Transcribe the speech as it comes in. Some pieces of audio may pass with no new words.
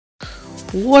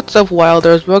What's up,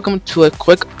 Wilders? Welcome to a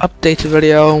quick update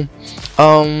video.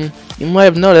 You might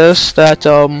have noticed that,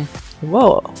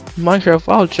 well, Minecraft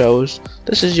Wild shows.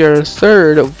 This is your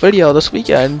third video this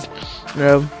weekend,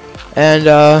 and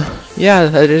yeah,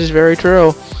 that is very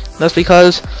true. That's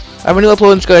because I have a new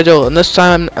uploading schedule, and this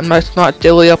time it's not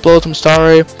daily uploads. I'm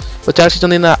sorry, but it's actually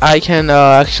something that I can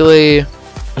actually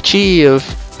achieve.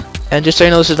 And just so you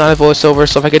know, this is not a voiceover,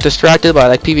 so if I get distracted by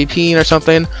like PvPing or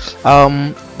something,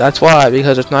 that's why,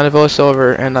 because it's not a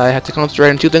voiceover and I have to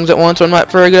concentrate on two things at once, so I'm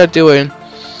not very good at doing.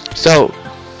 So,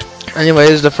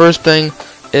 anyways, the first thing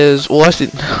is, well,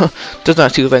 actually, there's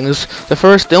not two things.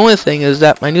 The only thing is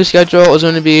that my new schedule is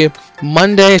going to be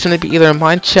Monday. It's going to be either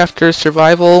Minecraft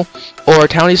Survival or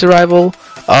Townie Survival.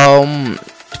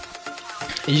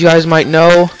 You guys might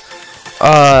know,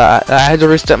 I had to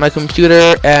reset my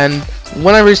computer, and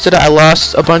when I reset it, I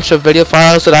lost a bunch of video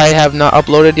files that I have not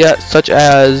uploaded yet, such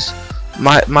as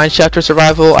Minecraft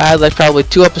Survival. I had like probably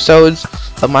 2 episodes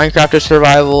of Minecraft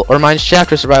Survival, or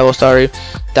Minecraft Survival, sorry,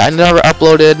 that I never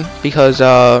uploaded because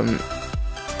well,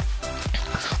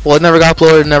 it never got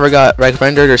uploaded, never got like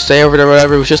rendered or saved or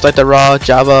whatever. It was just like the raw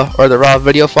Java or the raw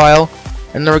video file,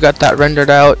 and never got that rendered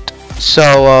out,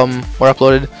 so or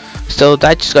uploaded. So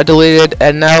that just got deleted,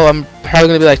 and now I'm probably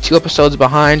gonna be like 2 episodes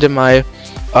behind in my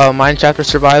Minecraft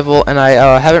Survival, and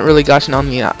I haven't really gotten on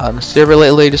the server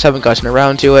lately, just haven't gotten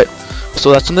around to it.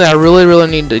 So that's something I really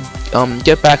need to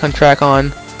get back on track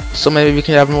on. So maybe we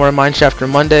can have more Minecraft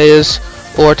Mondays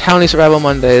or Townie Survival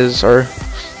Mondays or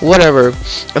whatever.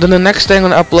 And then the next thing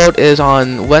I'm gonna upload is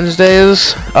on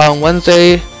Wednesdays.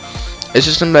 Wednesday,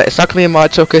 it's not gonna be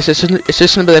much. Okay, so it's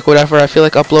just gonna be like whatever I feel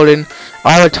like uploading.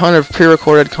 I have a ton of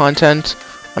pre-recorded content.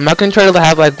 I'm not gonna try to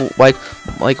have like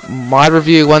mod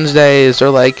review Wednesdays or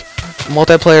like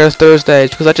multiplayer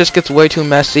Thursdays, because that just gets way too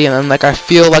messy, and then like I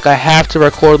feel like I have to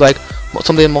record like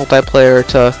something multiplayer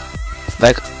to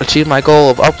like achieve my goal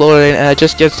of uploading, and it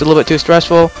just gets a little bit too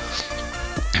stressful.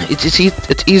 It's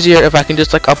easier if I can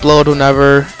just like upload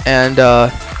whenever and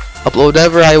upload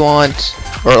whatever I want,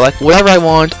 or like whatever I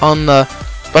want on the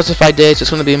specified dates.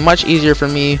 It's gonna be much easier for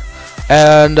me.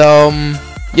 And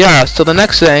yeah, so the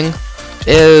next thing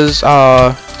is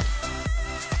again,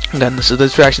 this is the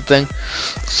distraction thing.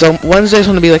 So Wednesday's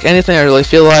gonna be like anything I really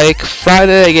feel like.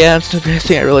 Friday, again, it's gonna be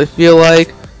anything I really feel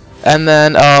like. And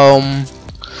then I'm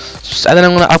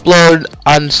gonna upload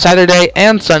on Saturday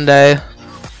and Sunday.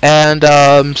 And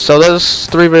so those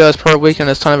 3 videos per week, and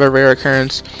it's kind of a rare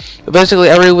occurrence. But basically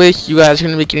every week you guys are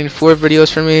gonna be getting 4 videos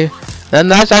from me.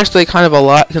 And that's actually kind of a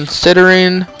lot,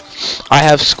 considering I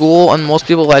have school, and most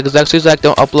people like Zach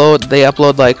don't upload. They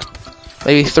upload like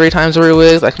maybe 3 times every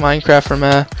week, like Minecraft for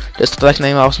me, just to like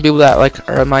name off some people that like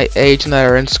are my age and that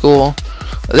are in school.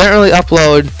 They don't really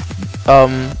upload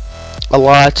a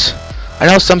lot. I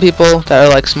know some people that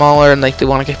are like smaller and like they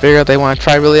want to get bigger, they want to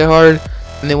try really hard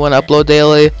and they want to upload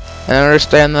daily, and I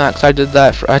understand that because I did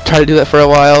that. I tried to do that for a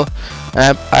while,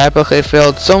 and I epically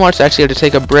failed so much I actually had to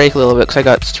take a break a little bit because I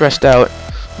got stressed out.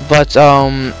 But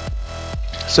so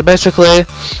basically,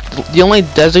 the only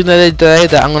designated day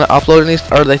that I'm gonna upload these,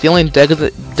 or like the only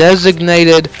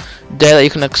designated day that you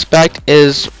can expect,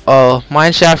 is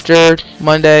Minecraft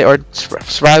Monday or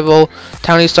Survival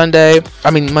Townie Sunday.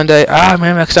 I mean Monday. Man,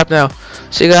 I'm mixed up now.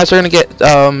 So you guys are gonna get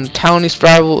Townie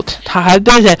Survival.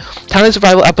 Townie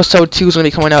Survival episode 2 is gonna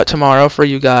be coming out tomorrow for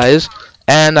you guys,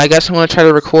 and I guess I'm gonna try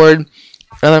to record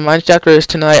another Minecraft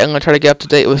tonight. I'm gonna try to get up to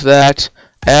date with that,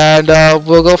 and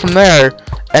we'll go from there.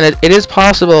 And it is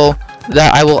possible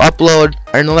that I will upload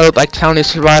another like Townie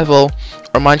Survival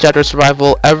or Minecraft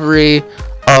Survival every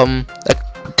like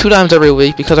 2 times every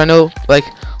week, because I know like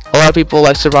a lot of people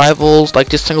like survivals, like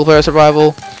just single player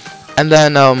survival, and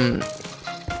then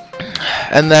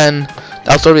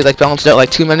that'll sort of be like balanced out,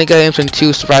 like 2 mini games and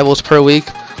 2 survivals per week.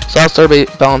 So that'll sort of be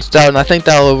balanced out, and I think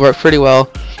that'll work pretty well.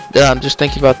 I'm just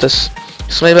thinking about this.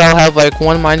 So maybe I'll have like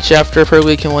 1 Minecraft per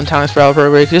week and 1 Townie Survival per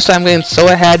week. Just I'm getting so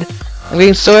ahead. I'm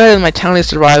getting so ahead in my Townie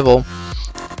Survival.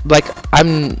 Like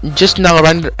I'm just now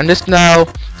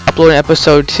uploading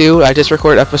episode 2. I just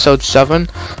recorded episode 7.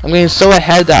 I'm getting so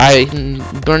ahead that I'm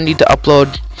gonna need to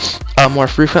upload more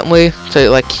frequently to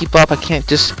like keep up. I can't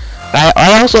just.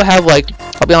 I also have like,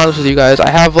 I'll be honest with you guys, I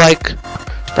have like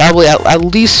probably at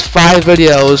least 5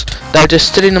 videos that are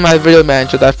just sitting in my video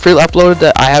manager that I've pre-uploaded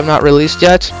that I have not released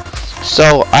yet.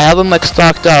 So I have them like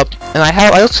stocked up, and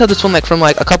I also have this one like from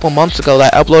like a couple months ago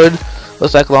that I uploaded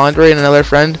with like Laundry and another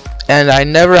friend, and I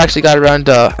never actually got around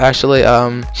to actually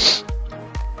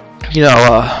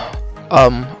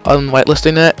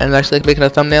unwhitelisting it and actually like, making a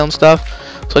thumbnail and stuff.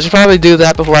 So I should probably do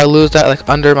that before I lose that like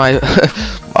under my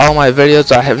all my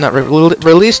videos I have not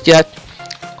released yet.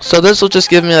 So this will just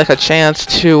give me like a chance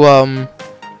to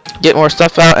get more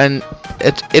stuff out, and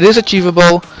it is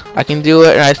achievable. I can do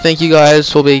it, and I think you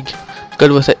guys will be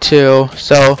good with it too.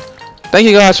 So thank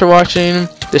you guys for watching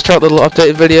this short little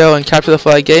update video and capture the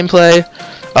flag gameplay.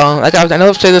 Like I know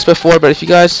I've said this before, but if you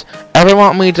guys ever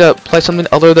want me to play something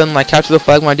other than like capture the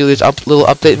flag when I do these little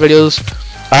update videos,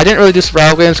 I didn't really do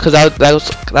survival games because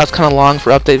that's kind of long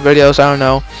for update videos. I don't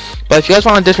know, but if you guys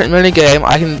want a different mini game,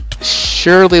 I can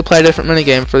surely play a different mini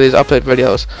game for these update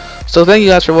videos. So thank you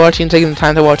guys for watching, taking the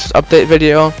time to watch this update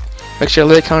video. Make sure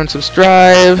to like, comment, and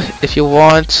subscribe if you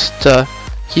want to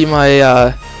keep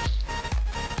my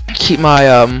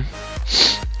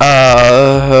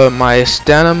my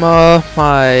stamina,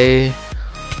 my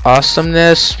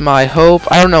awesomeness, my hope,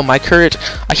 I don't know, my courage.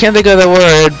 I can't think of the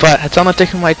word, but it's on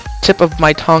the tip of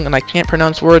my tongue, and I can't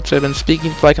pronounce words, so I've been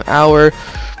speaking for like an hour,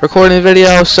 recording a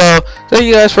video. So thank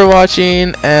you guys for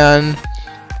watching, and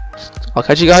I'll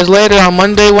catch you guys later on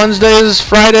Monday, Wednesdays,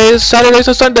 Fridays, Saturdays,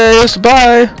 and Sundays.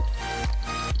 Bye!